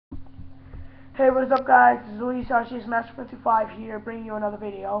Hey, what is up, guys? This is Luis Master55 here, bringing you another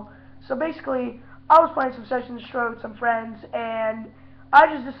video. So basically, I was playing some Search and Destroy with some friends, and I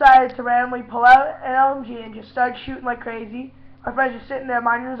just decided to randomly pull out an LMG and just start shooting like crazy. My friend's just sitting there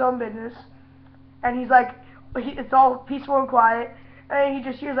minding his own business, and he's like, it's all peaceful and quiet, and he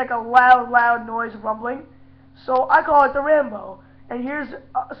just hears like a loud noise rumbling. So I call it the Rambo, and here's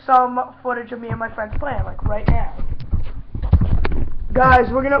some footage of me and my friends playing, like right now.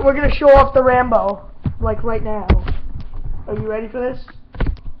 Guys, we're gonna show off the Rambo, like right now. Are you ready for this?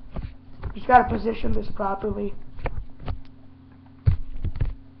 Just gotta position this properly.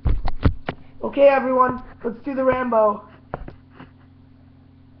 Okay, everyone, let's do the Rambo.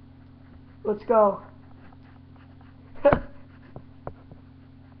 Let's go.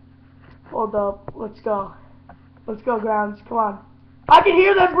 Hold up, let's go. Let's go, Grounds, come on. I can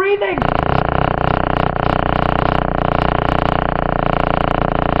hear them breathing!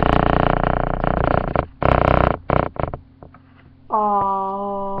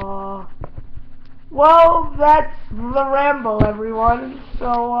 Well, that's the Rambo, everyone.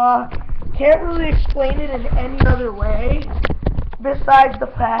 So, can't really explain it in any other way besides the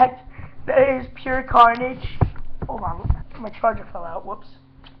fact that it is pure carnage. Hold on, my charger fell out. Whoops.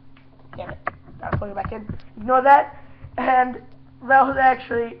 Damn it. Gotta plug it back in. Ignore that. And that was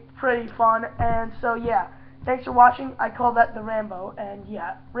actually pretty fun. And so, yeah. Thanks for watching. I call that the Rambo. And,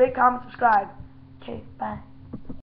 yeah. Rate, comment, subscribe. Okay, bye.